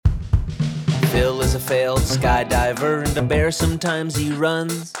Phil is a failed skydiver, and a bear sometimes he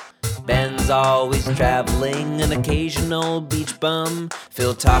runs. Ben's always traveling, an occasional beach bum.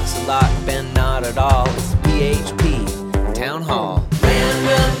 Phil talks a lot, Ben not at all. It's PHP Town Hall.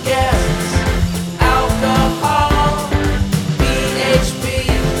 Random guests, alcohol. PHP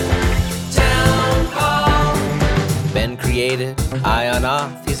Town Hall. Ben created Ion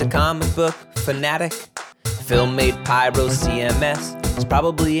Off, he's a comic book fanatic. Phil made Pyro CMS, he's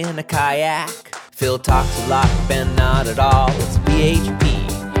probably in a kayak. Phil talks a lot, Ben not at all. It's PHP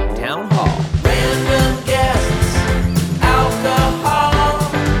Town Hall. Random guests, alcohol.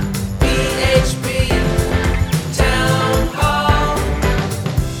 PHP Town Hall.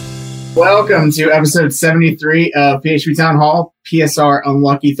 Welcome to episode 73 of PHP Town Hall. PSR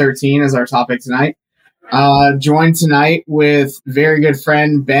Unlucky 13 is our topic tonight. Joined tonight with very good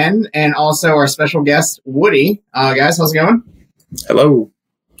friend Ben and also our special guest Woody. Guys, how's it going? Hello.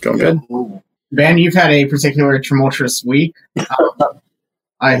 Going good. Ben, you've had a particular tumultuous week.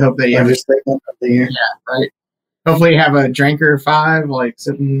 I hope that you have Understatement of the year. Yeah, right. Hopefully you have a drink or five, like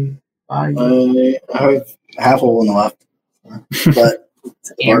sitting by. I have half a one left, but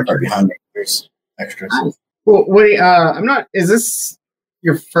Damn. behind me. There's extras. Nice. Well, Woody, is this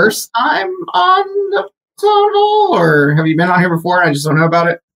your first time on the Town Hall, or have you been on here before and I just don't know about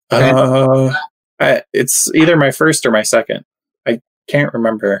it? It's either my first or my second. I can't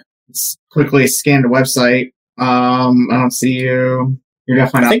remember. Let's quickly scan the website. I don't see you. You're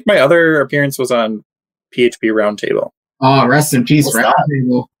definitely I not. think my other appearance was on PHP Roundtable. Oh, rest in peace, What's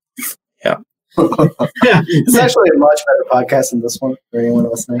Roundtable. Yeah. It's actually a much better podcast than this one for anyone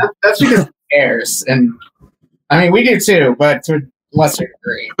listening. That's because it airs, and I mean we do too, but to a lesser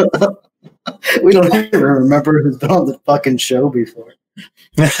degree. We don't even remember who's been on the fucking show before.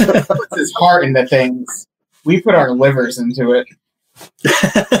 Puts his heart into things. We put our livers into it.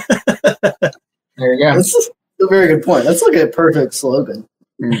 There you go. This is a very good point. That's like a perfect slogan.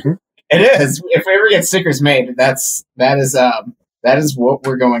 Mm-hmm. It is. If we ever get stickers made, that is what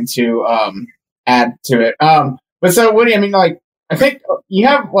we're going to add to it. But so Woody, I mean, like, I think you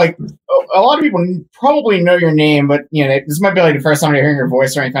have like a lot of people probably know your name, but you know this might be like the first time you're hearing your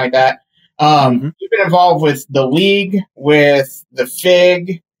voice or anything like that. You've been involved with the League, with the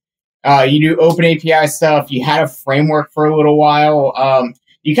Fig. You do open API stuff. You had a framework for a little while.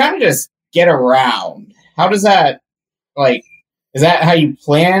 You kind of just get around. How does that, like, is that how you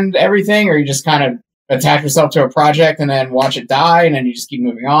planned everything, or you just kind of attach yourself to a project and then watch it die and then you just keep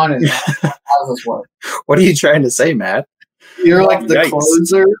moving on? And how does this work? What are you trying to say, Matt? You're like the Yikes.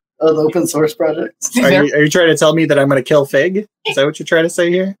 closer of the open source projects. Are you trying to tell me that I'm going to kill Fig? Is that what you're trying to say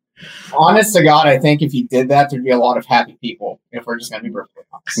here? Honest to God, I think if you did that, there'd be a lot of happy people, if we're just going to be perfectly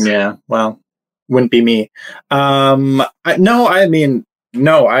honest. Yeah, well, wouldn't be me. No,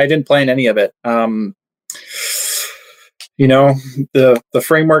 I didn't plan any of it. You know, the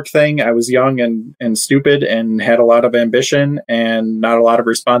framework thing, I was young and stupid and had a lot of ambition and not a lot of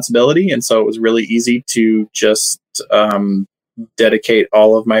responsibility. And so it was really easy to just dedicate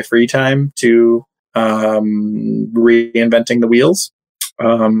all of my free time to reinventing the wheels.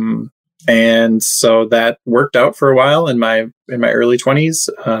 And so that worked out for a while in my early 20s.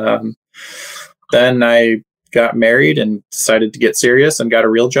 Then I got married and decided to get serious and got a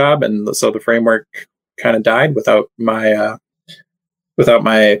real job. And so the framework kind of died without my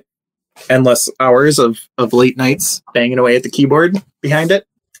endless hours of late nights banging away at the keyboard behind it.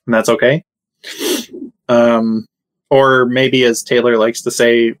 And that's okay. Or maybe, as Taylor likes to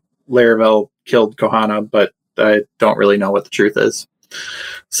say, Laravel killed Kohana, but I don't really know what the truth is.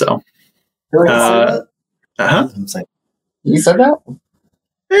 So, Really say uh-huh. that? You said that?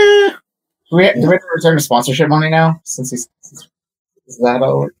 Eh. Do we have to return to sponsorship money now? Since is that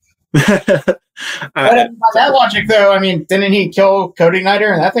all? But by that logic, though, I mean, didn't he kill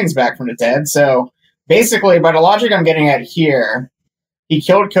CodeIgniter? And that thing's back from the dead. So basically, by the logic I'm getting at here, he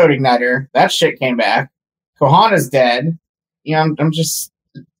killed CodeIgniter. That shit came back. Kohana's dead. You know, I'm just...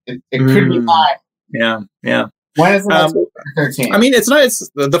 It could be fine. Yeah. When is the next 13? I mean, it's not.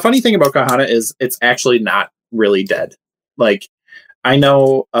 The funny thing about Kohana is it's actually not really dead. Like, I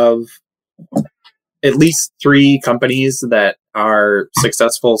know of at least 3 companies that are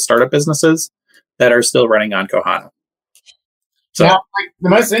successful startup businesses that are still running on Kohana. So, now, like, the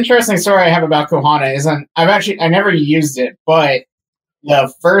most interesting story I have about Kohana is I never used it, but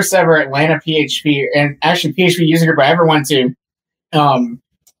the first ever Atlanta PHP and actually PHP user group I ever went to,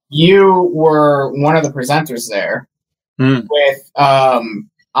 you were one of the presenters there with I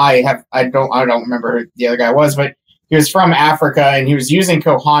don't remember who the other guy was, but he was from Africa and he was using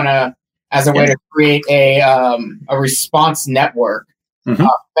Kohana as a way to create a response network Mhm.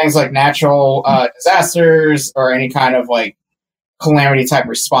 Things like natural disasters or any kind of like calamity type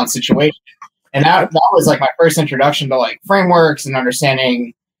response situation. And that was like my first introduction to like frameworks and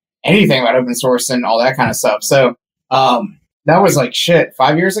understanding anything about open source and all that kind of stuff. So that was like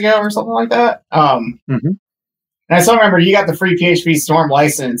 5 years ago or something like that. Mhm. And I still remember you got the free PHP Storm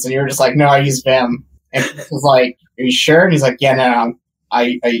license, and you were just like, "No, I use Vim." And Chris was like, "Are you sure?" And he's like, "Yeah, no,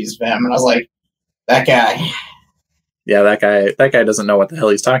 I use Vim." And I was like, "That guy." Yeah, that guy doesn't know what the hell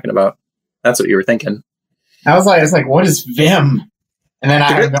he's talking about. That's what you were thinking. I was like, "What is Vim?" And then I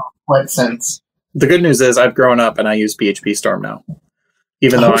haven't been on it since. The good news is I've grown up and I use PHP Storm now,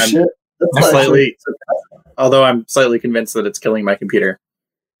 even though although I'm slightly convinced that it's killing my computer.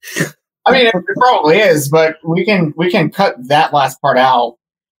 I mean, it probably is, but we can cut that last part out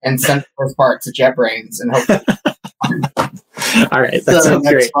and send the first part to JetBrains and hopefully. All right, that sounds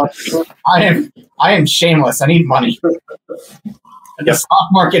great. I am shameless. I need money. The stock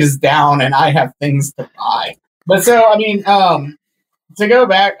market is down, and I have things to buy. But so, I mean, to go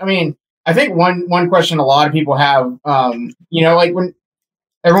back, I mean, I think one question a lot of people have, like when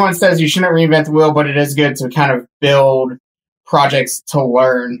everyone says you shouldn't reinvent the wheel, but it is good to kind of build projects to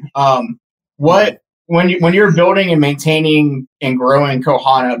learn. When you're building and maintaining and growing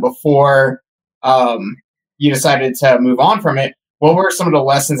Kohana before you decided to move on from it, what were some of the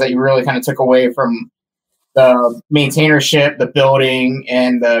lessons that you really kind of took away from the maintainership, the building,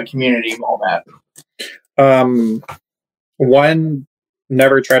 and the community and all that? One,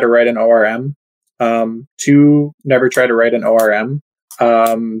 never try to write an ORM. Two, never try to write an ORM.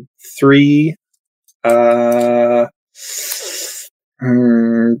 Three,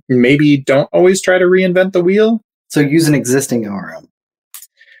 maybe don't always try to reinvent the wheel. So use an existing ORM.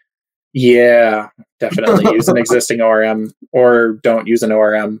 Yeah, definitely use an existing ORM, or don't use an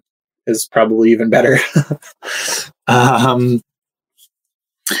ORM is probably even better. I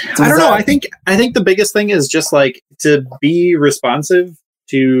don't know. I think the biggest thing is just like to be responsive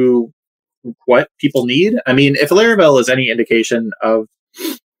to what people need. I mean, if Laravel is any indication of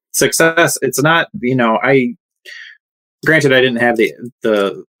success, it's not, granted, I didn't have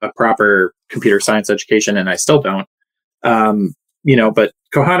a proper computer science education, and I still don't. But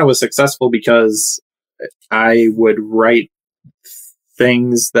Kohana was successful because I would write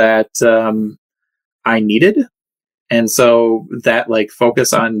things that I needed. And so that like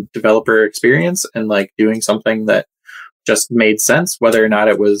focus on developer experience and like doing something that just made sense, whether or not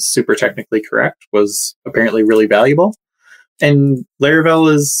it was super technically correct, was apparently really valuable. And Laravel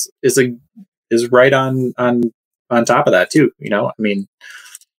is right on top of that too. I mean,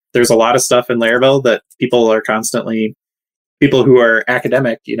 there's a lot of stuff in Laravel that people who are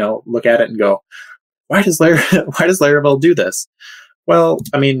academic, look at it and go, why does Laravel do this? Well,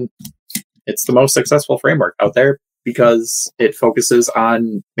 I mean, it's the most successful framework out there because it focuses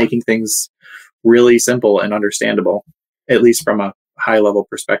on making things really simple and understandable, at least from a high level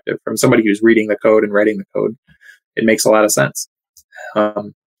perspective. From somebody who's reading the code and writing the code, it makes a lot of sense.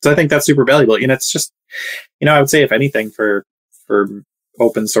 So I think that's super valuable. It's just, I would say if anything for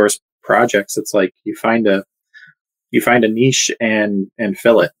open source projects, it's like you find a niche and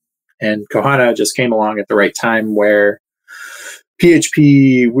fill it. And Kohana just came along at the right time where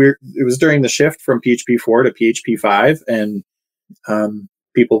PHP, it was during the shift from PHP 4 to PHP 5, and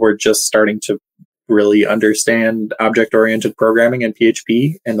people were just starting to really understand object-oriented programming in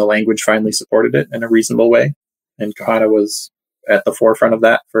PHP, and the language finally supported it in a reasonable way. And Kohana was at the forefront of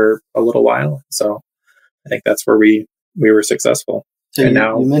that for a little while. So I think that's where we were successful. So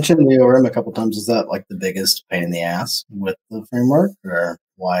you mentioned the ORM a couple times. Is that like the biggest pain in the ass with the framework, or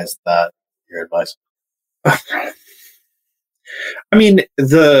why is that your advice? I mean,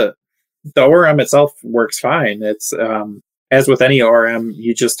 the ORM itself works fine. It's as with any ORM,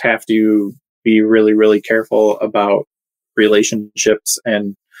 you just have to be really, really careful about relationships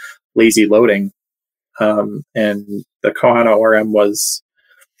and lazy loading. And the Kohana ORM was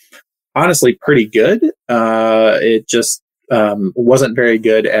honestly pretty good. It just wasn't very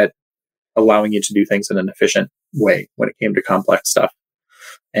good at allowing you to do things in an efficient way when it came to complex stuff.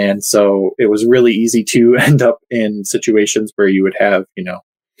 And so it was really easy to end up in situations where you would have,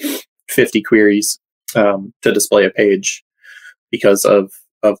 50 queries to display a page because of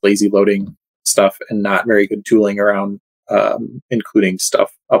lazy loading stuff and not very good tooling around including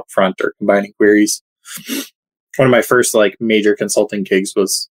stuff up front or combining queries. One of my first major consulting gigs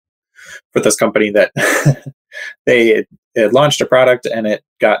was for this company that they had launched a product and it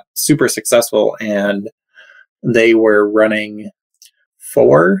got super successful, and they were running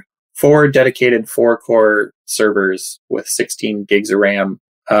four dedicated 4-core servers with 16 gigs of RAM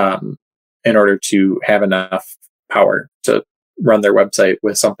in order to have enough power to run their website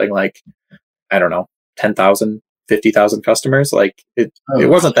with something like, I don't know, 10,000, 50,000 customers. Like it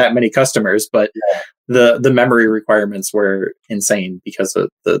wasn't that many customers, but the memory requirements were insane because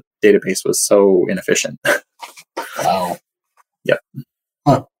the database was so inefficient. Wow. Yep.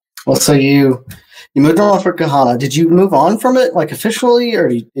 Huh. Well, so you moved on for Kahana. Did you move on from it like officially, or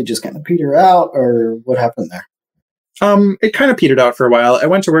did it just kind of peter out, or what happened there? It kind of petered out for a while. I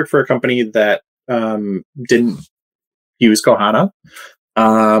went to work for a company that didn't use Kohana.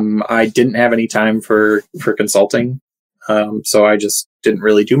 I didn't have any time for consulting, so I just didn't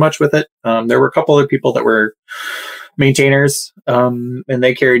really do much with it. There were a couple other people that were maintainers, and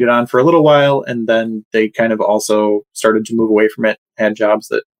they carried it on for a little while, and then they kind of also started to move away from it, had jobs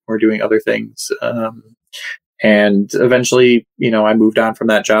that were doing other things. And eventually, I moved on from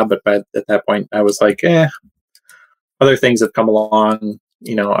that job, but at that point I was like, other things have come along,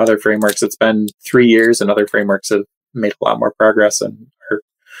 other frameworks. It's been 3 years and other frameworks have made a lot more progress and are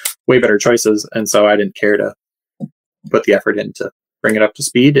way better choices. And so I didn't care to put the effort in to bring it up to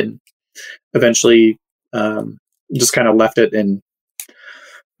speed, and eventually just kind of left it in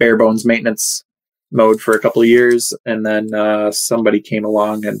bare bones maintenance mode for a couple of years. And then somebody came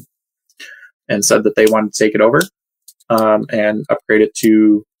along and said that they wanted to take it over and upgrade it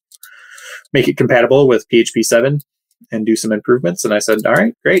to make it compatible with PHP 7 and do some improvements. And I said, all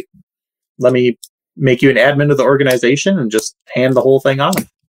right, great. Let me make you an admin of the organization and just hand the whole thing on.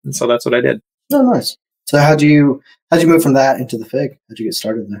 And so that's what I did. Oh, nice. So how'd you move from that into the Fig? How'd you get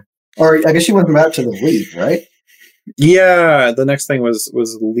started there? Or I guess you went back to the League, right? Yeah, the next thing was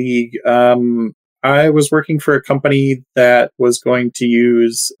League. I was working for a company that was going to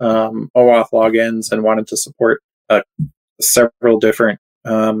use OAuth logins and wanted to support several different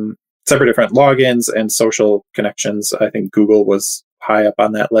logins and social connections. I think Google was high up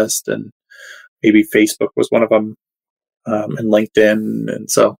on that list, and maybe Facebook was one of them, and LinkedIn.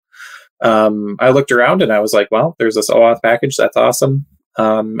 And so I looked around and I was like, well, there's this OAuth package. That's awesome.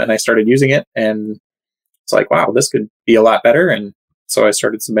 And I started using it, and it's like, wow, this could be a lot better. And so I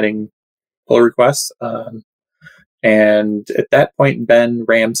started submitting pull requests. And at that point, Ben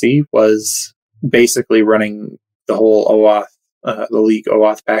Ramsey was basically running the whole OAuth, the League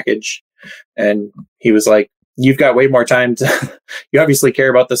OAuth package. And he was like, you've got way more time you obviously care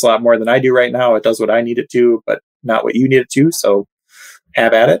about this a lot more than I do right now. It does what I need it to, but not what you need it to. So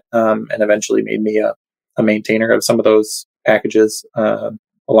have at it. And eventually made me a maintainer of some of those packages,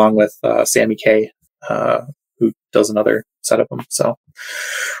 along with Sammy K, who does another set of them. So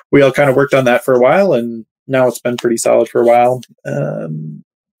we all kind of worked on that for a while, and now it's been pretty solid for a while. And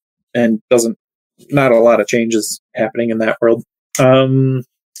not a lot of changes happening in that world. And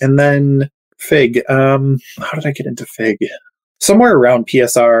then Fig. How did I get into Fig? Somewhere around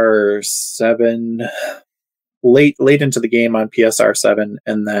PSR 7, late into the game on PSR 7,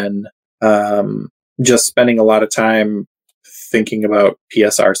 and then just spending a lot of time thinking about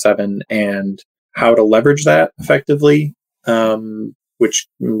PSR 7 and how to leverage that effectively, which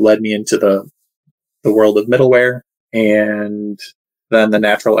led me into the world of middleware, and then the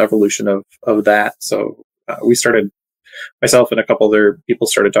natural evolution of that. So myself and a couple other people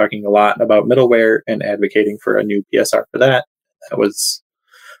started talking a lot about middleware and advocating for a new PSR for that.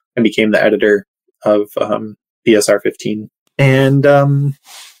 I became the editor of PSR 15. And then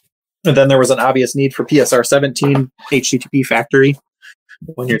there was an obvious need for PSR 17 HTTP factory.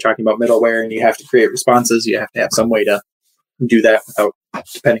 When you're talking about middleware and you have to create responses, you have to have some way to do that without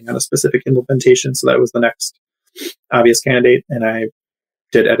depending on a specific implementation. So that was the next obvious candidate. And I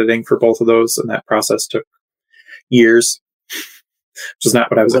did editing for both of those, and that process took years, which is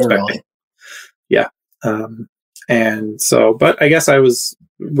not what I was expecting. Yeah. And so, but I guess I was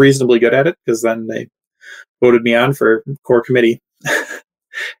reasonably good at it, because then they voted me on for core committee.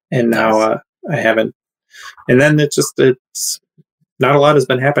 And now I haven't. And then it's not a lot has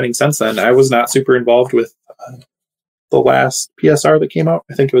been happening since then. I was not super involved with the last PSR that came out.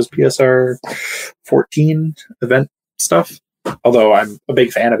 I think it was PSR 14 event stuff, although I'm a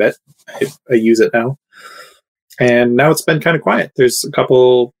big fan of it. I use it now. And now it's been kind of quiet. There's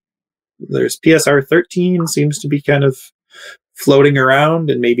PSR 13 seems to be kind of floating around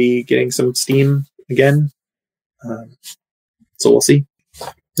and maybe getting some steam again. So we'll see.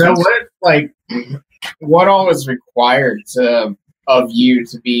 So what all is required of you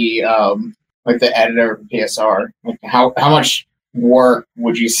to be the editor of PSR? Like how much work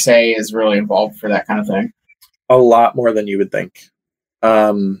would you say is really involved for that kind of thing? A lot more than you would think.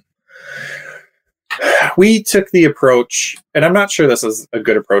 We took the approach, and I'm not sure this is a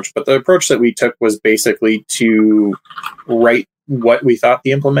good approach, but the approach that we took was basically to write what we thought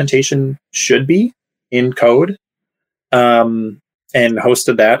the implementation should be in code, and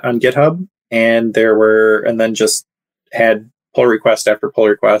hosted that on GitHub. And then just had pull request after pull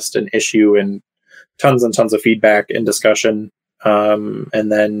request and issue and tons of feedback and discussion.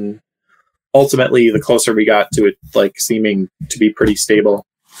 And then ultimately, the closer we got to it, like seeming to be pretty stable,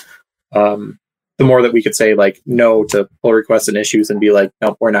 the more that we could say like no to pull requests and issues and be like,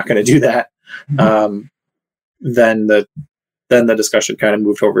 nope, we're not going to do that. Then the discussion kind of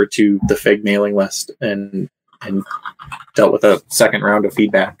moved over to the Fig mailing list and dealt with a second round of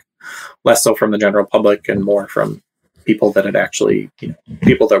feedback, less so from the general public and more from people that had actually,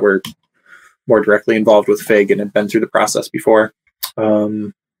 people that were more directly involved with Fig and had been through the process before.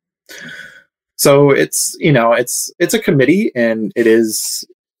 So it's a committee, and it is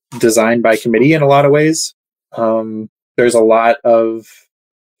designed by committee in a lot of ways. There's a lot of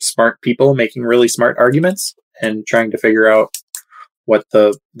smart people making really smart arguments and trying to figure out what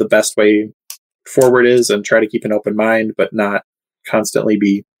the best way forward is and try to keep an open mind, but not constantly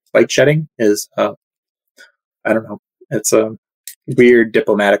be fight shedding is, I don't know. It's a weird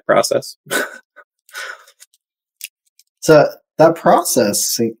diplomatic process. So that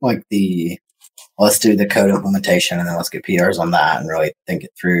process, like let's do the code implementation and then let's get PRs on that and really think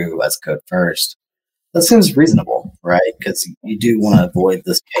it through as code first. That seems reasonable, right? Because you do want to avoid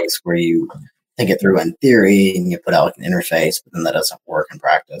this case where you think it through in theory and you put out like an interface, but then that doesn't work in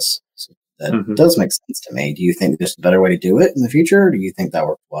practice. So that does make sense to me. Do you think there's a better way to do it in the future, or do you think that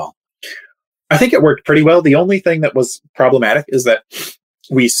worked well? I think it worked pretty well. The only thing that was problematic is that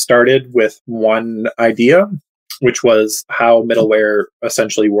we started with one idea, which was how middleware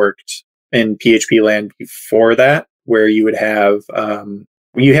essentially worked in PHP land before that, where you would have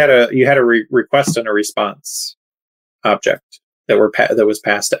you had a request and a response object that was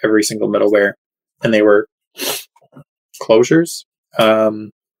passed to every single middleware, and they were closures.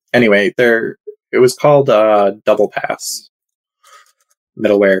 Anyway, it was called double pass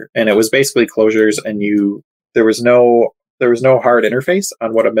middleware, and it was basically closures, and there was no hard interface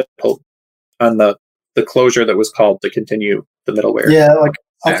on what on the closure that was called to continue the middleware. Yeah, like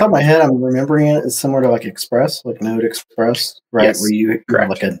off the top of my head, I'm remembering it as similar to like Express, like Node Express, right? Yes, where you have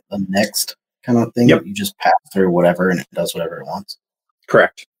like a next kind of thing. Yep. You just pass through whatever and it does whatever it wants.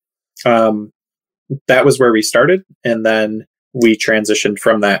 Correct. That was where we started, and then we transitioned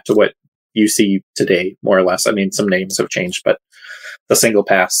from that to what you see today, more or less. I mean, some names have changed, but the single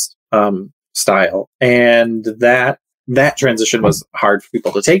pass style. And that transition was hard for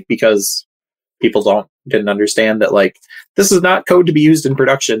people to take because people didn't understand that, like, this is not code to be used in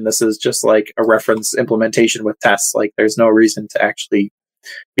production. This is just like a reference implementation with tests. Like, there's no reason to actually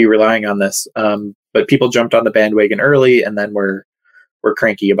be relying on this. But people jumped on the bandwagon early, and then we're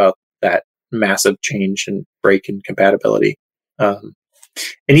cranky about that massive change and break in compatibility. And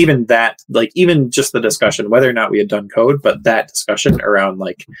even that, like, even just the discussion, whether or not we had done code, but that discussion around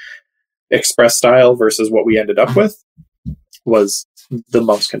like Express style versus what we ended up with was the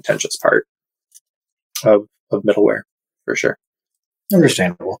most contentious part of middleware, for sure.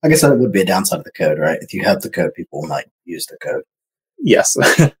 Understandable. I guess that would be a downside of the code, right? If you have the code, people might use the code. Yes.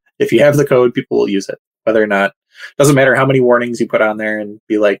 If you have the code, people will use it. Whether or not, doesn't matter how many warnings you put on there and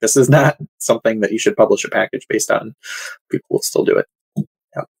be like, this is not something that you should publish a package based on. People will still do it.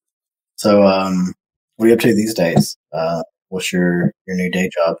 Yeah. So, what are you up to these days? What's your new day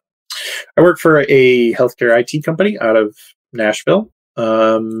job? I work for a healthcare IT company out of Nashville.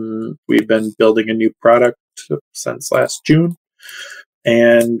 We've been building a new product since last June,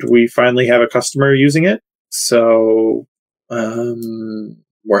 and we finally have a customer using it. So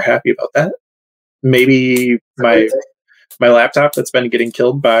we're happy about that. Maybe my laptop that's been getting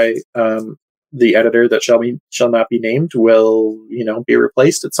killed by the editor that shall not be named will be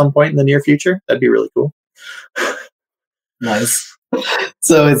replaced at some point in the near future. That'd be really cool. Nice.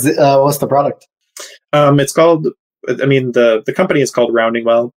 So what's the product? It's called, the company is called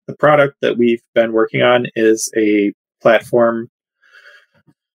Roundingwell. The product that we've been working on is a platform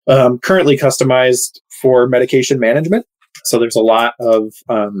currently customized for medication management. So there's a lot of,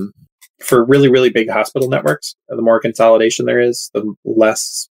 for really, really big hospital networks, the more consolidation there is, the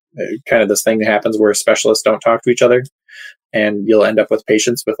less kind of this thing that happens where specialists don't talk to each other, and you'll end up with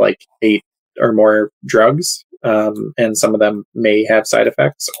patients with like 8 or more drugs. And some of them may have side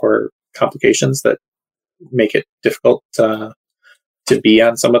effects or complications that make it difficult to be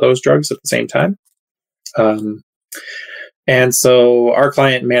on some of those drugs at the same time. And so our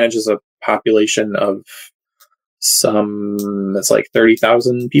client manages a population of that's like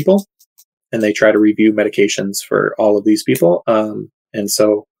 30,000 people, and they try to review medications for all of these people. And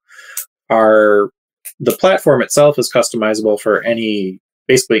so the platform itself is customizable for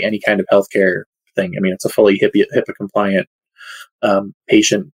basically any kind of healthcare thing. I mean, it's a fully HIPAA compliant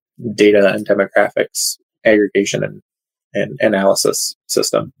patient data and demographics aggregation and analysis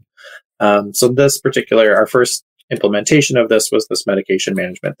system. So this particular, our first implementation of this was this medication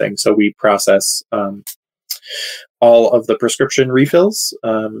management thing. So we process all of the prescription refills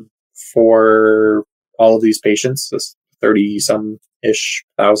for all of these patients, this 30-some-ish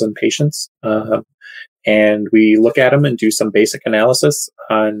thousand patients. And we look at them and do some basic analysis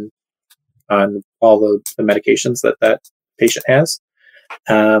on all the medications that patient has.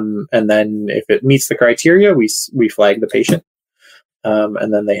 And then if it meets the criteria, we flag the patient.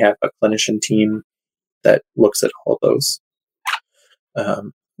 And then they have a clinician team that looks at all of those.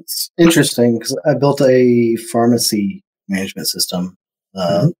 It's interesting because I built a pharmacy management system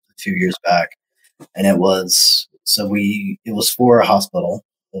a few years back, and it was for a hospital.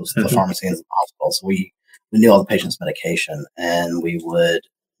 It was the pharmacy in the hospital, so we knew all the patient's medication, and we would,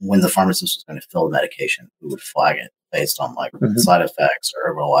 when the pharmacist was going to fill the medication, we would flag it based on like side effects or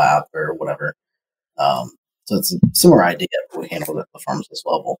overlap or whatever. So it's a similar idea, but we handled it at the pharmacist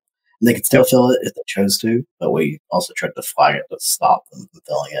level. And they could still fill it if they chose to, but we also tried to flag it to stop them from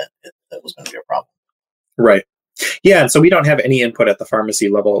filling it if that was going to be a problem. Right. Yeah. And so we don't have any input at the pharmacy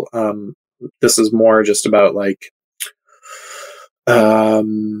level. This is more just about like,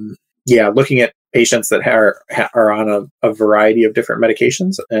 looking at patients that are on a variety of different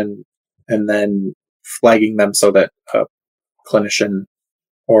medications and then flagging them so that a clinician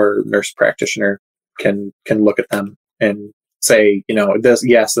or nurse practitioner can look at them and say, this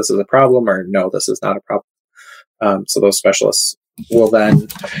is a problem, or no, this is not a problem. So those specialists will then,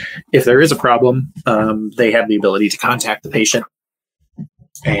 if there is a problem, they have the ability to contact the patient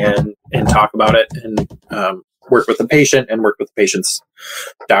and talk about it and work with the patient and work with the patient's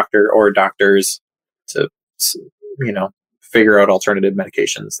doctor or doctors to, figure out alternative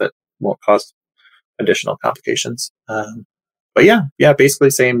medications that won't cause additional complications. But basically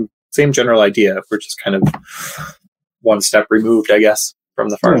same general idea. We're just kind of one step removed, I guess, from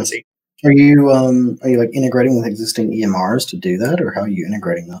the pharmacy. Are you like integrating with existing EMRs to do that, or how are you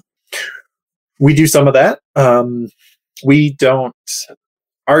integrating that? We do some of that. We don't.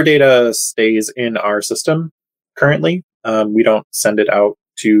 Our data stays in our system currently. We don't send it out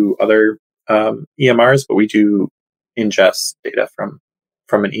to other EMRs, but we do ingest data from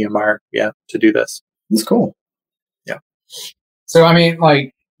an EMR. To do this. That's cool. Yeah. So I mean,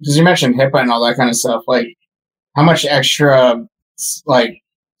 like, because you mentioned HIPAA and all that kind of stuff, like, how much extra like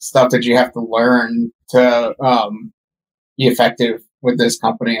stuff did you have to learn to be effective with this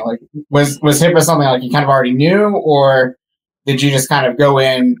company? Like, was HIPAA something like you kind of already knew, or did you just kind of go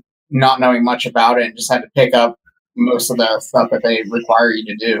in not knowing much about it and just had to pick up most of the stuff that they require you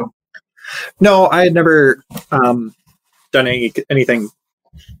to do? No, I had never done anything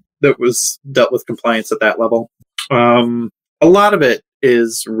that was dealt with compliance at that level. A lot of it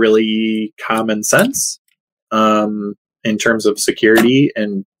is really common sense. In terms of security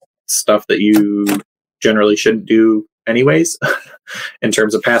and stuff that you generally shouldn't do anyways, in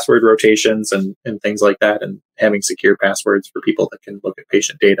terms of password rotations and things like that, and having secure passwords for people that can look at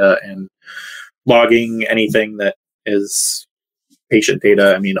patient data and logging anything that is patient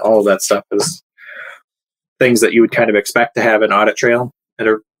data. I mean, all of that stuff is things that you would kind of expect to have an audit trail at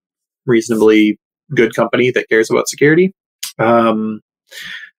a reasonably good company that cares about security.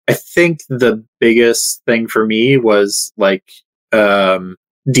 I think the biggest thing for me was like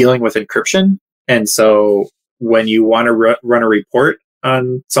dealing with encryption. And so when you want to run a report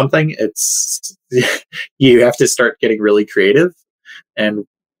on something, it's you have to start getting really creative and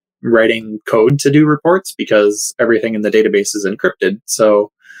writing code to do reports because everything in the database is encrypted.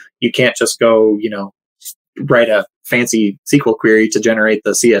 So you can't just go, write a fancy SQL query to generate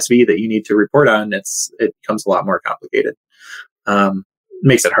the CSV that you need to report on. It becomes a lot more complicated.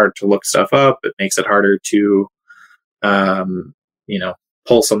 Makes it hard to look stuff up. It makes it harder to,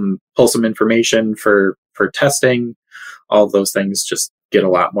 pull some information for testing. All of those things just get a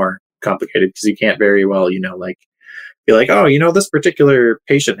lot more complicated because you can't very well, be like, oh, this particular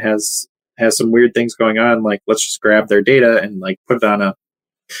patient has some weird things going on. Like, let's just grab their data and like put it on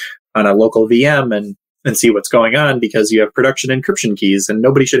a local VM and see what's going on because you have production encryption keys and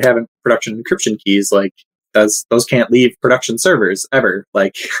nobody should have production encryption keys. Like, those can't leave production servers ever.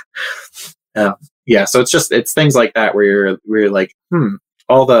 Like, so it's things like that where you're like,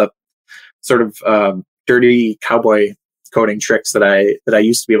 all the sort of dirty cowboy coding tricks that I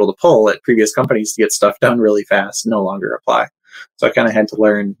used to be able to pull at previous companies to get stuff done really fast no longer apply. So I kind of had to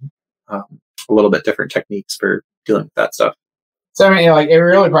learn a little bit different techniques for dealing with that stuff. So I mean, it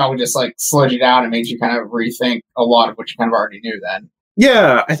really probably just like slowed you down and made you kind of rethink a lot of what you kind of already knew then.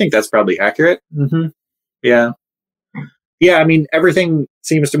 Yeah, I think that's probably accurate. Mm-hmm. Yeah. Yeah, I mean, everything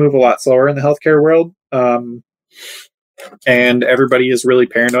seems to move a lot slower in the healthcare world. And everybody is really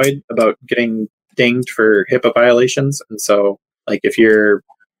paranoid about getting dinged for HIPAA violations. And so, like, if you're,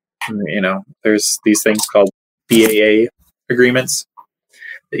 there's these things called BAA agreements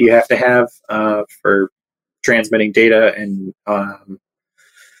that you have to have for transmitting data. And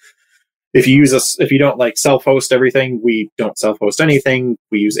if you don't like self-host everything, we don't self-host anything.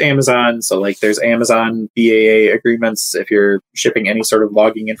 We use Amazon. So like there's Amazon BAA agreements. If you're shipping any sort of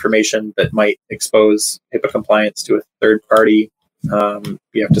logging information that might expose HIPAA compliance to a third party,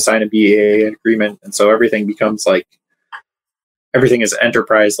 you have to sign a BAA agreement. And so everything is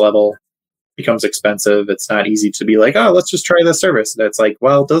enterprise level, becomes expensive. It's not easy to be like, oh, let's just try this service. And it's like,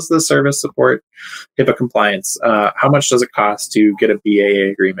 well, does this service support HIPAA compliance? How much does it cost to get a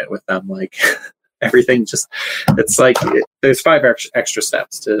BAA agreement with them? Like everything it's like there's 5 extra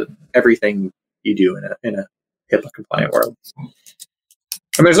steps to everything you do in a HIPAA compliant world.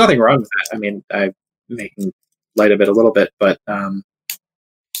 And there's nothing wrong with that. I mean, I'm making light of it a little bit, but I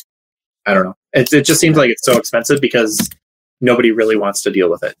don't know. It just seems like it's so expensive because nobody really wants to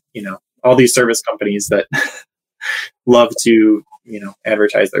deal with it. All these service companies that love to,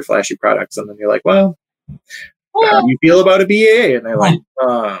 advertise their flashy products. And then you're like, well, how do you feel about a BAA? And they're like,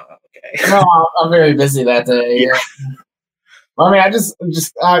 okay. No, I'm very busy that day. Yeah. Well, I mean, I just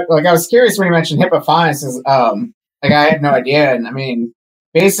I was curious when you mentioned HIPAA fines. I had no idea. And I mean,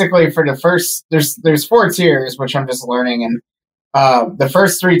 basically for the first, there's 4 tiers, which I'm just learning. And the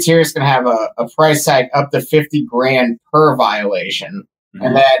first 3 tiers can have a price tag up to $50,000 per violation. Mm-hmm.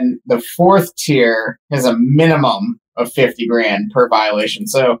 And then the 4th tier has a minimum of $50,000 per violation.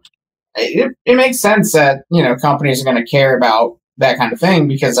 So it makes sense that, companies are going to care about that kind of thing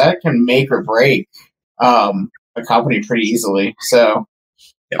because that can make or break a company pretty easily. So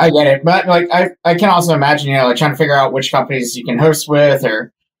yep. I get it. But I can also imagine, trying to figure out which companies you can host with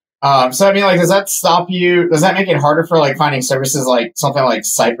or so I mean, does that stop you? Does that make it harder for finding services like something like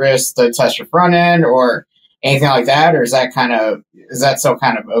Cypress to test your front end or anything like that, or is that still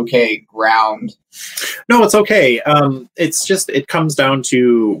kind of okay ground? No, it's okay. It's just it comes down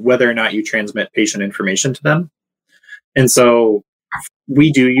to whether or not you transmit patient information to them, and so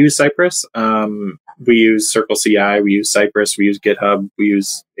we do use Cypress. We use Circle CI, we use Cypress, we use GitHub, we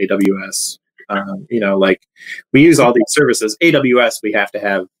use AWS. We use all these services. AWS we have to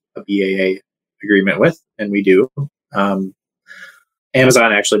have a BAA agreement with, and we do.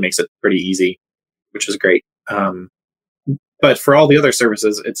 Amazon actually makes it pretty easy, which is great. But for all the other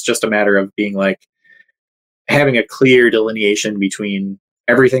services, it's just a matter of being having a clear delineation between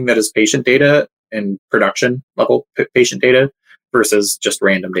everything that is patient data and production level patient data versus just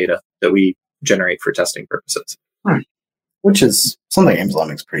random data that we generate for testing purposes. Which is something Amazon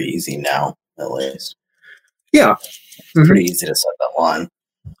makes pretty easy now, at least. Yeah. It's pretty easy to set that line.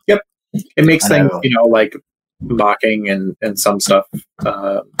 Yep. It makes things, like mocking and some stuff.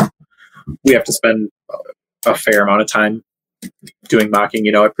 We have to spend a fair amount of time doing mocking.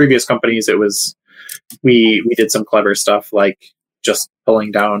 At previous companies, it was we did some clever stuff like just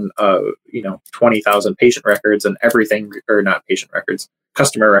pulling down 20,000 patient records and everything, or not patient records,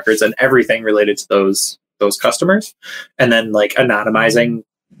 customer records and everything related to those customers, and then anonymizing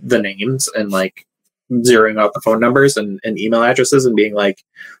the names and zeroing out the phone numbers and email addresses and being like,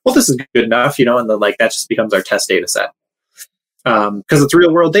 well, this is good enough, and then that just becomes our test data set. Because it's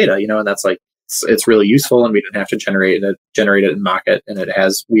real world data, and that's it's really useful, and we don't have to generate it and mock it, and it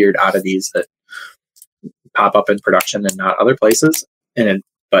has weird oddities that pop up in production and not other places.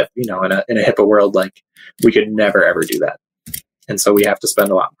 But in a HIPAA world, we could never ever do that, and so we have to spend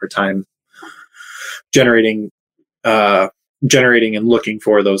a lot more time generating and looking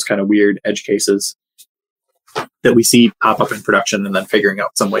for those kind of weird edge cases that we see pop up in production, and then figuring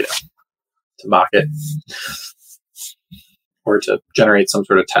out some way to mock it or to generate some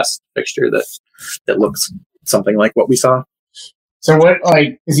sort of test fixture that looks something like what we saw. So what,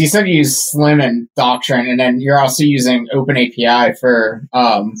 because you said you use Slim and Doctrine, and then you're also using OpenAPI for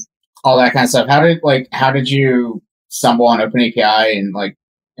all that kind of stuff. How did you stumble on OpenAPI and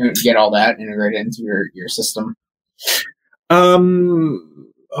get all that integrated into your system? I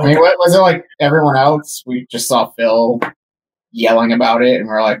mean, what was it like everyone else? We just saw Phil yelling about it, and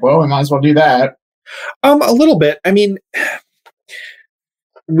we're like, well, we might as well do that. A little bit. I mean,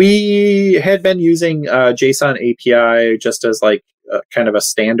 we had been using JSON API just as kind of a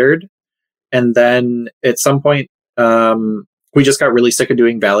standard. And then at some point, we just got really sick of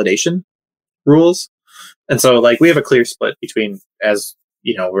doing validation rules. And so we have a clear split between, as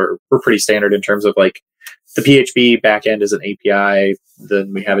we're pretty standard in terms of the PHP backend is an API.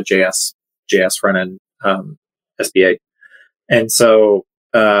 Then we have a JS front end, SBA. And so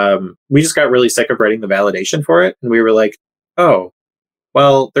we just got really sick of writing the validation for it. And we were like, oh,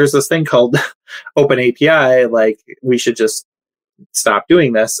 well, there's this thing called Open API. Like, we should just stop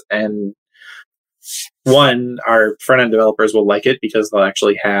doing this. And one, our front end developers will like it because they'll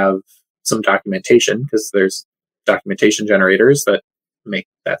actually have some documentation, because there's documentation generators that make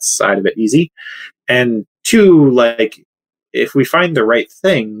that side of it easy. And two, like, if we find the right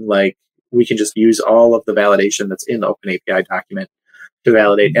thing, like, we can just use all of the validation that's in the Open API document to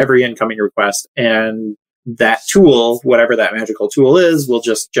validate every incoming request. And that tool, whatever that magical tool is, will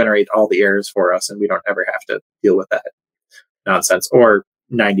just generate all the errors for us. And we don't ever have to deal with that nonsense, or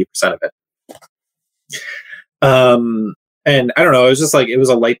 90% of it. And I don't know, it was just like, it was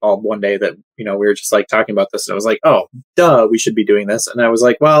a light bulb one day that, we were just like talking about this, and I was like, oh, duh, we should be doing this. And I was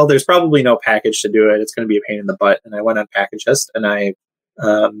like, well, there's probably no package to do it. It's going to be a pain in the butt. And I went on Packagist and I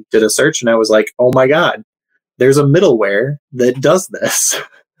did a search, and I was like, oh my God, there's a middleware that does this.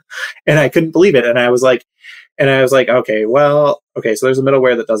 And I couldn't believe it. And I was like, okay, so there's a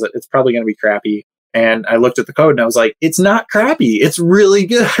middleware that does it. It's probably going to be crappy. And I looked at the code and I was like, it's not crappy. It's really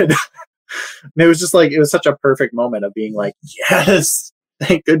good. And it was just like, it was such a perfect moment of being like, yes,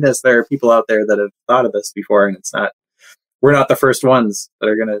 thank goodness there are people out there that have thought of this before. And we're not the first ones that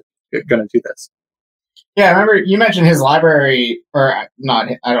are going to do this. Yeah, I remember you mentioned his library, or not,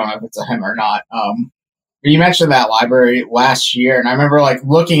 I don't know if it's a him or not. You mentioned that library last year, and I remember like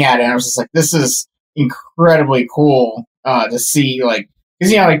looking at it and I was just like, this is incredibly cool to see, like,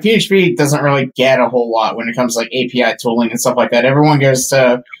 because, like PHP doesn't really get a whole lot when it comes to like API tooling and stuff like that. Everyone goes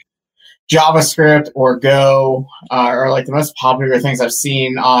to JavaScript or Go, or like the most popular things I've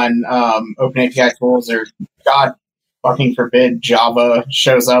seen on Open API tools are, God fucking forbid, Java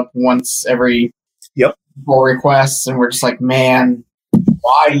shows up once every pull requests, and we're just like, man,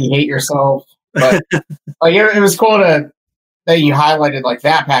 why do you hate yourself? But like it was cool that you highlighted like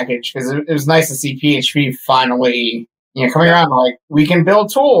that package, because it was nice to see PHP finally coming around. Like, we can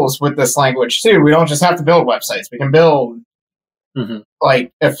build tools with this language too. We don't just have to build websites. We can build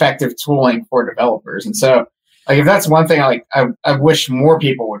like effective tooling for developers. And so, like, if that's one thing, like I wish more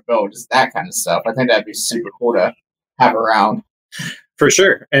people would build, is that kind of stuff. I think that'd be super cool to have around. For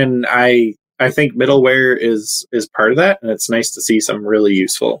sure. And I think middleware is part of that, and it's nice to see some really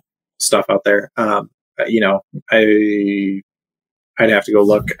useful stuff out there. I'd have to go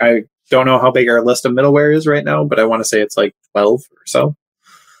look. I don't know how big our list of middleware is right now, but I want to say it's like 12 or so.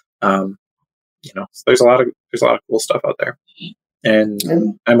 So there's a lot of cool stuff out there, and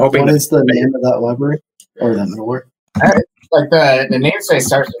I'm hoping. What is the name of that library or that middleware? Like the namespace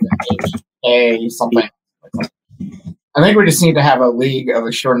starts with an A something. I think we just need to have a league of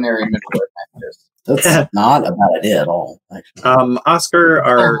extraordinary middleware packages. That's not a bad idea at all, actually. Oscar,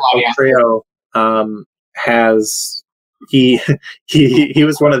 our trio, has he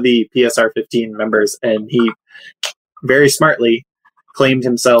was one of the PSR 15 members, and he very smartly claimed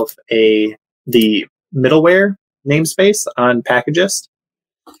himself the middleware namespace on Packagist.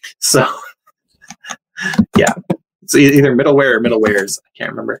 So yeah, it's either middleware or middlewares. I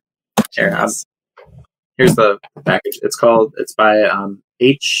can't remember. Here's the package. It's by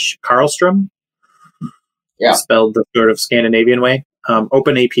H. Karlstrom. Yeah. Spelled the sort of Scandinavian way.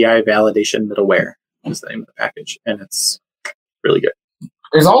 Open API Validation Middleware is the name of the package, and it's really good.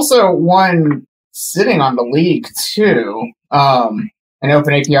 There's also one sitting on the league too, an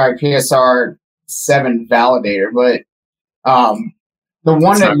Open API PSR 7 validator, but the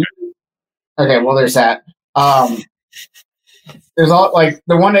one there's that. There's all like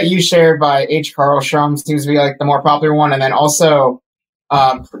the one that you shared by H. Karlstrom seems to be like the more popular one, and then also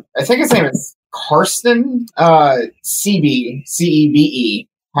I think his name is Karsten CEBE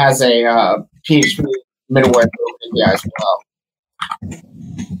has a PHP middleware API as well.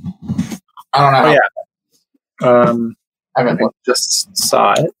 I don't know. I just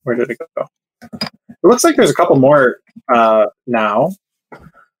saw it. Where did it go? It looks like there's a couple more now.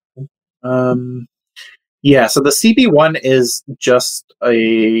 Yeah, so the CB one is just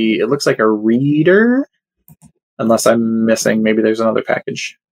it looks like a reader, unless I'm missing. Maybe there's another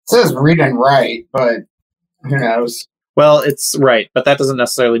package. It says read and write, but who knows? Well, it's right, but that doesn't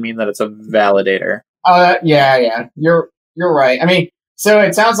necessarily mean that it's a validator. Yeah. You're right. I mean, so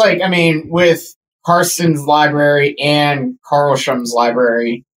it sounds like, with Karsten's library and Karlstrom's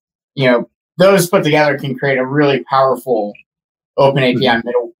library, those put together can create a really powerful Open API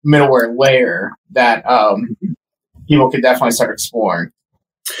middleware layer that people could definitely start exploring.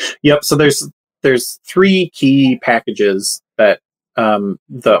 Yep. So there's 3 key packages that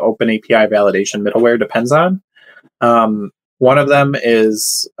the OpenAPI validation middleware depends on. One of them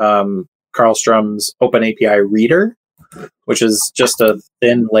is Carlstrom's OpenAPI Reader, which is just a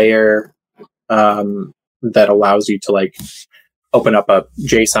thin layer that allows you to like open up a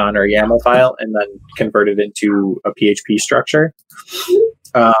JSON or YAML file and then convert it into a PHP structure.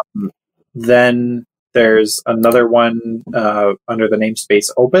 Then there's another one under the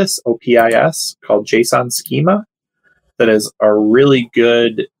namespace Opus, OPIS, called JSON Schema, that is a really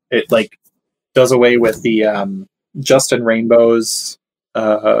good. It like does away with the Justin Rainbow's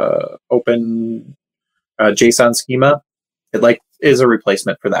open JSON schema. It like is a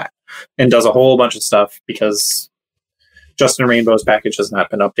replacement for that and does a whole bunch of stuff because Justin Rainbow's package has not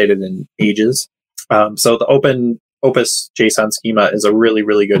been updated in ages. So the Opus JSON schema is a really,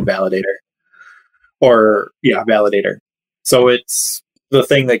 really good validator. Validator. So it's the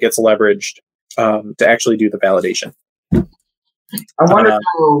thing that gets leveraged to actually do the validation. I wonder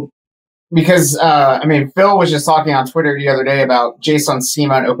how, because Phil was just talking on Twitter the other day about JSON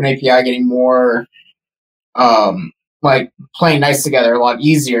schema and OpenAPI getting more like playing nice together a lot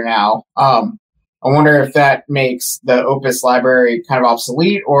easier now. I wonder if that makes the Opus library kind of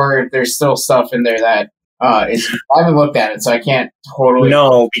obsolete, or if there's still stuff in there that I haven't looked at it, so I can't totally.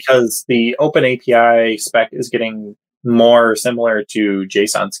 No, because the OpenAPI spec is getting more similar to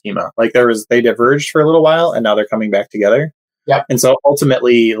JSON schema. Like they diverged for a little while, and now they're coming back together. Yep. And so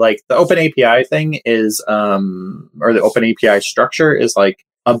ultimately, like the OpenAPI thing is, or the OpenAPI structure is like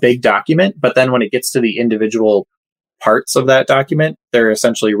a big document, but then when it gets to the individual parts of that document, they're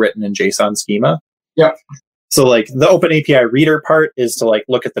essentially written in JSON schema. Yep. So like the OpenAPI reader part is to like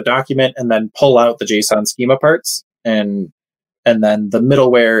look at the document and then pull out the JSON schema parts, and then the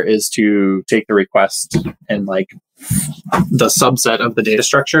middleware is to take the request and like the subset of the data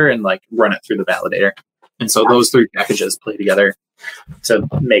structure and like run it through the validator. And so those three packages play together to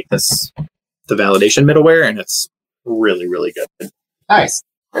make this the validation middleware, and it's really, really good. Nice.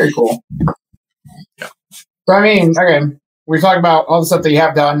 Very cool. Yeah. So, okay, we talked about all the stuff that you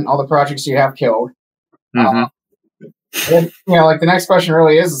have done, all the projects you have killed. Mm-hmm. And, like the next question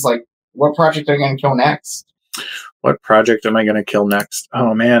really is like, what project are you going to kill next? What project am I going to kill next?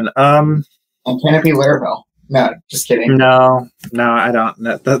 Oh, man. And can it be Laravel? No, just kidding. No, I don't.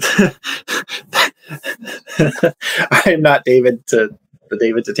 I'm not David to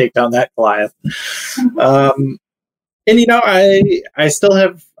take down that Goliath. And I still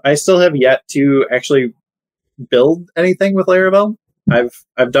have yet to actually build anything with Laravel.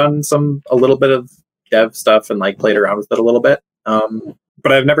 I've done a little bit of dev stuff and like played around with it a little bit.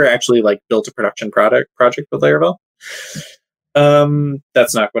 But I've never actually like built a production project with Laravel.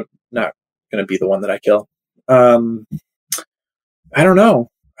 That's not going to be the one that I kill. I don't know.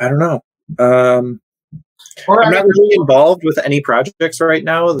 I'm not really involved with any projects right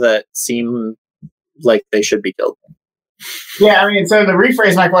now that seem like they should be killed. Yeah, so to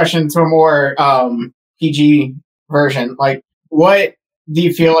rephrase my question to a more PG version, like, what do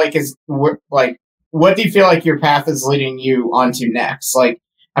you feel like what do you feel like your path is leading you onto next? Like,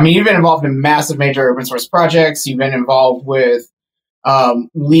 you've been involved in massive major open source projects. You've been involved with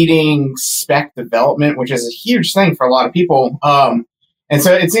leading spec development, which is a huge thing for a lot of people. And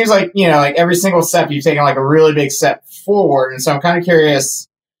so it seems like, like every single step you've taken like a really big step forward. And so I'm kind of curious,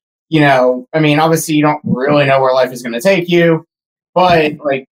 obviously you don't really know where life is going to take you, but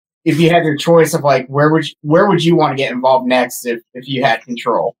like, if you had your choice of like, where would you want to get involved next if you had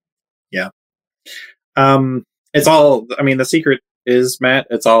control? Yeah. It's all, the secret is, Matt,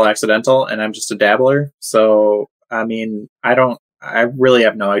 it's all accidental and I'm just a dabbler. So, I really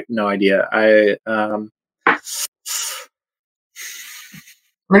have no idea.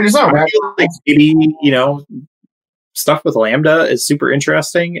 There's no I feel like maybe, stuff with Lambda is super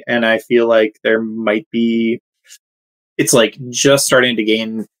interesting. And I feel like there might be, it's like just starting to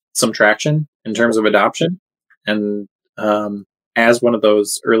gain some traction in terms of adoption. And as one of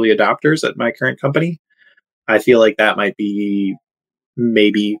those early adopters at my current company, I feel like that might be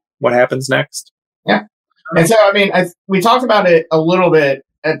maybe what happens next. Yeah. And so, we talked about it a little bit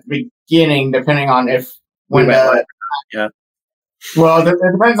at the beginning, depending on yeah. Well, it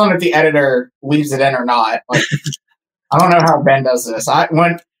depends on if the editor leaves it in or not. Like, I don't know how Ben does this.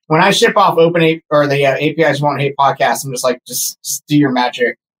 When I ship off the APIs Won't Hate podcast, I'm just like, just do your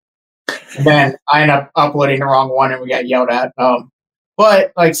magic. And then I end up uploading the wrong one, and we got yelled at.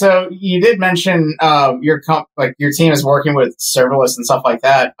 But like, so you did mention your team is working with serverless and stuff like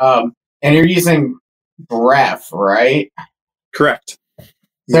that, and you're using Bref, right? Correct.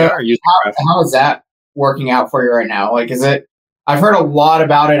 So how is that working out for you right now? Like, is it I've heard a lot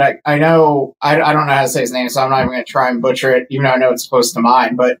about it. I know I don't know how to say his name, so I'm not even going to try and butcher it, even though I know it's close to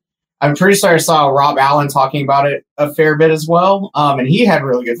mine. But I'm pretty sure I saw Rob Allen talking about it a fair bit as well, and he had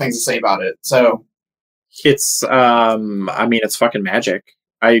really good things to say about it. So it's, I mean, it's fucking magic.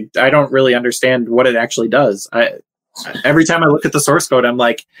 I don't really understand what it actually does. Every time I look at the source code, I'm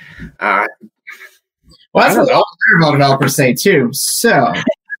like, well, that's what all developers say too. So.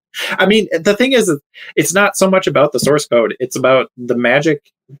 I mean, the thing is, it's not so much about the source code. It's about the magic.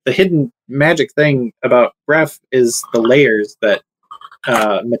 The hidden magic thing about Bref is the layers that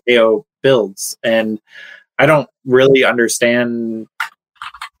Mateo builds. And I don't really understand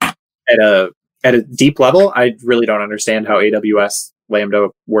at a deep level. I really don't understand how AWS Lambda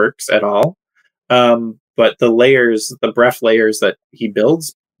works at all. But the layers, the Bref layers that he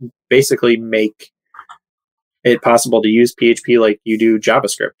builds basically make it possible to use PHP like you do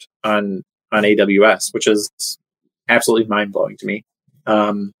JavaScript on AWS, which is absolutely mind-blowing to me,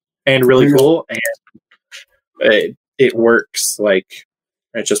 and really cool. And it works. Like,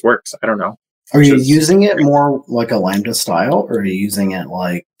 it just works. I don't know. Are you using it more like a Lambda style, or are you using it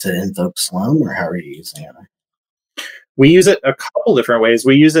like to invoke Slum, or how are you using it? We use it a couple different ways.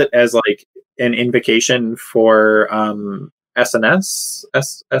 We use it as like an invocation for SNS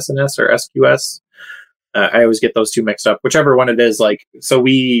or SQS. I always get those two mixed up, whichever one it is. Like, so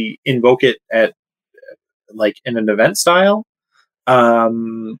we invoke it at like in an event style.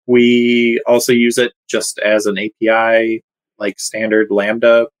 We also use it just as an API, like standard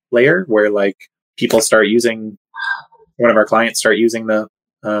Lambda layer, where like people start using, one of our clients start using the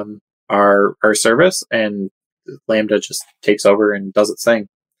our service, and Lambda just takes over and does its thing.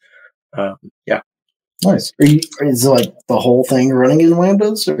 Yeah. Nice. Is it like the whole thing running in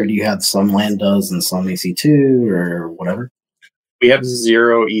Lambdas, or do you have some Lambdas and some EC2 or whatever? We have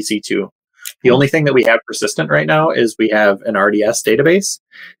 0 EC2. The only thing that we have persistent right now is we have an RDS database.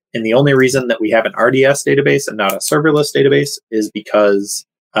 And the only reason that we have an RDS database and not a serverless database is because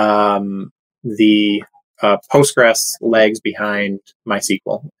the Postgres lags behind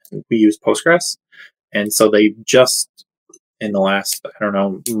MySQL. We use Postgres. And so they just, in the last, I don't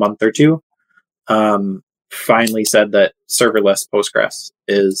know, month or two, finally said that serverless Postgres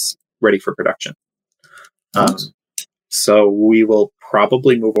is ready for production. So we will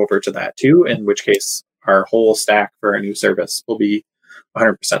probably move over to that too, in which case our whole stack for our new service will be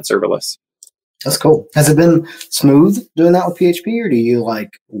 100% serverless. That's cool. Has it been smooth doing that with PHP, or do you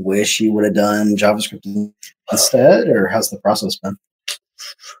like wish you would have done JavaScript instead, or how's the process been?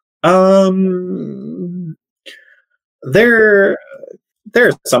 There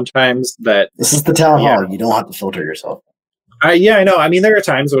are sometimes that this is the town hall. You don't have to filter yourself. Yeah, I know. I mean, there are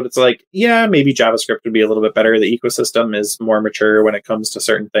times when it's like, yeah, maybe JavaScript would be a little bit better. The ecosystem is more mature when it comes to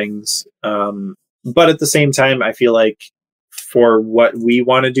certain things. But at the same time, I feel like for what we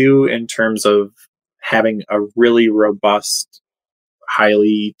want to do in terms of having a really robust,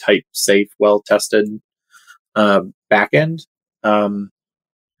 highly type safe, well-tested backend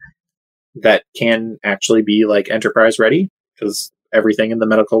that can actually be like enterprise ready, because everything in the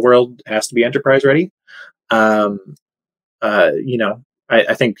medical world has to be enterprise ready. I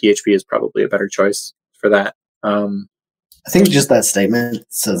think PHP is probably a better choice for that. I think just that statement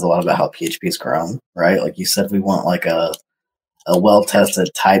says a lot about how PHP has grown, right? Like you said, we want like a well-tested,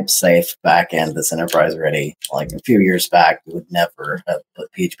 type-safe backend that's enterprise-ready. Like a few years back, we would never have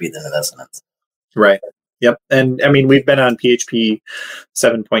put PHP into this. Right. Yep. And I mean, we've been on PHP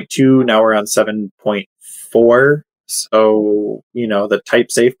 7.2. Now we're on 7.4. So, the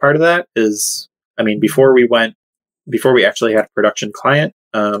type-safe part of that is, I mean, before we actually had a production client,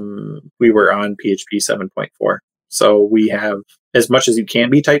 we were on PHP 7.4. So we have, as much as you can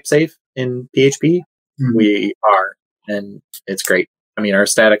be type safe in PHP, we are, and it's great. I mean, our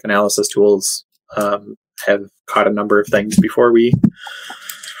static analysis tools have caught a number of things before we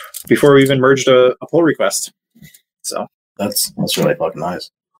even merged a pull request. So that's really fucking nice.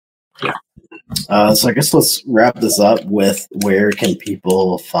 Yeah. So I guess let's wrap this up with where can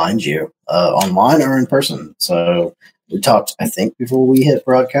people find you, online or in person? So we talked, I think, before we hit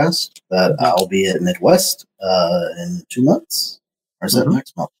broadcast that I'll be at Midwest in 2 months. Or is that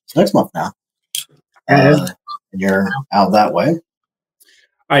next month? It's next month now. And you're out that way?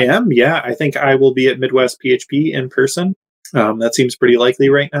 I am, yeah. I think I will be at Midwest PHP in person. That seems pretty likely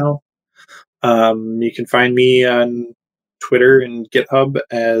right now. You can find me on Twitter and GitHub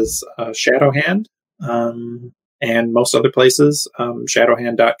as Shadowhand, and most other places.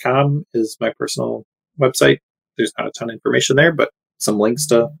 Shadowhand.com is my personal website. There's not a ton of information there, but some links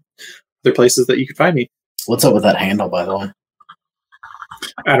to other places that you can find me. What's up with that handle, by the way?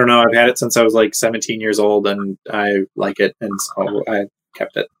 I don't know. I've had it since I was like 17 years old, and I like it, and so I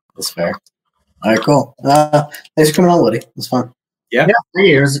kept it. That's fair. All right, cool. Thanks for coming on, Woody. It was fun. Yeah. Thank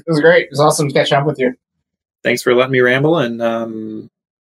you. It was great. It was awesome to catch up with you. Thanks for letting me ramble, and